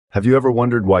Have you ever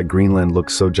wondered why Greenland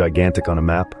looks so gigantic on a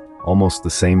map, almost the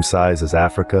same size as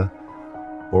Africa?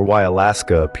 Or why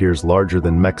Alaska appears larger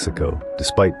than Mexico,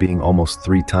 despite being almost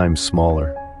 3 times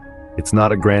smaller? It's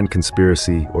not a grand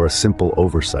conspiracy or a simple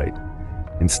oversight.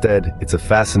 Instead, it's a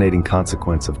fascinating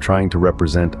consequence of trying to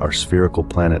represent our spherical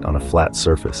planet on a flat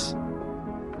surface.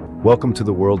 Welcome to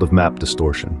the world of map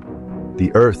distortion.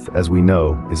 The Earth, as we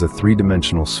know, is a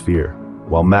 3-dimensional sphere,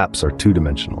 while maps are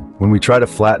 2-dimensional. When we try to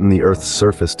flatten the Earth's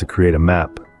surface to create a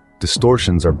map,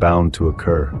 distortions are bound to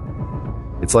occur.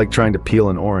 It's like trying to peel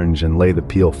an orange and lay the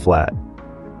peel flat.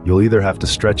 You'll either have to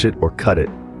stretch it or cut it,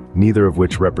 neither of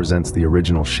which represents the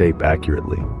original shape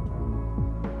accurately.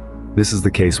 This is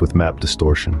the case with map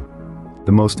distortion.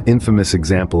 The most infamous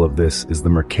example of this is the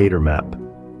Mercator map,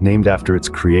 named after its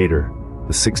creator,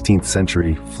 the 16th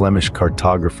century Flemish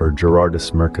cartographer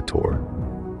Gerardus Mercator.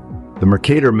 The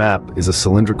Mercator map is a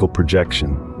cylindrical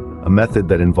projection, a method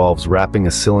that involves wrapping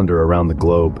a cylinder around the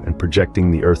globe and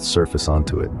projecting the Earth's surface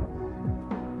onto it.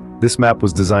 This map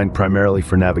was designed primarily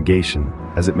for navigation,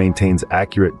 as it maintains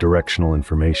accurate directional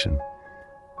information.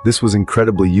 This was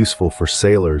incredibly useful for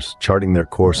sailors charting their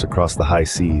course across the high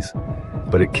seas,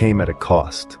 but it came at a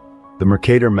cost. The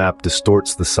Mercator map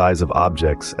distorts the size of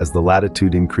objects as the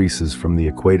latitude increases from the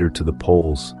equator to the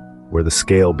poles, where the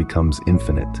scale becomes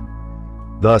infinite.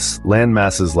 Thus, land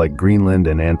masses like Greenland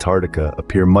and Antarctica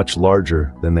appear much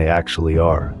larger than they actually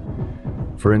are.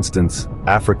 For instance,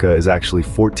 Africa is actually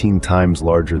 14 times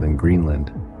larger than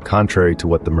Greenland, contrary to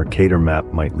what the Mercator map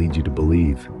might lead you to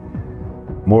believe.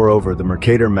 Moreover, the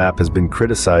Mercator map has been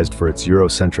criticized for its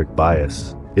Eurocentric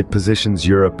bias. It positions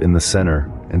Europe in the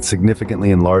center and significantly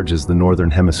enlarges the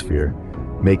northern hemisphere,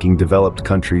 making developed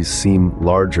countries seem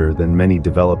larger than many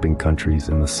developing countries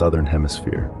in the southern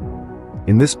hemisphere.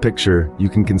 In this picture, you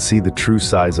can see the true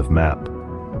size of map.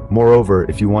 Moreover,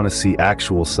 if you want to see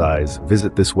actual size,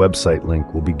 visit this website.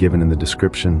 Link will be given in the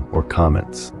description or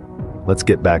comments. Let's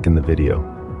get back in the video.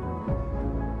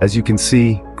 As you can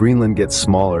see, Greenland gets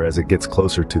smaller as it gets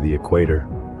closer to the equator.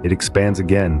 It expands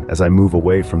again as I move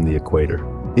away from the equator.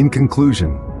 In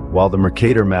conclusion, while the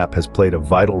Mercator map has played a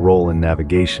vital role in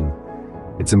navigation,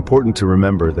 it's important to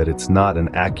remember that it's not an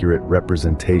accurate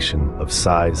representation of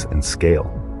size and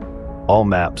scale. All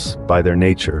maps, by their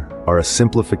nature, are a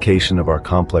simplification of our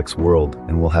complex world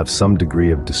and will have some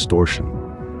degree of distortion.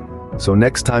 So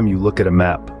next time you look at a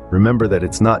map, remember that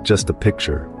it's not just a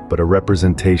picture, but a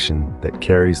representation that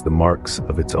carries the marks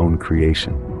of its own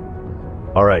creation.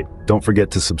 Alright, don't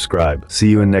forget to subscribe. See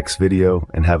you in next video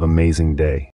and have an amazing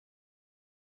day.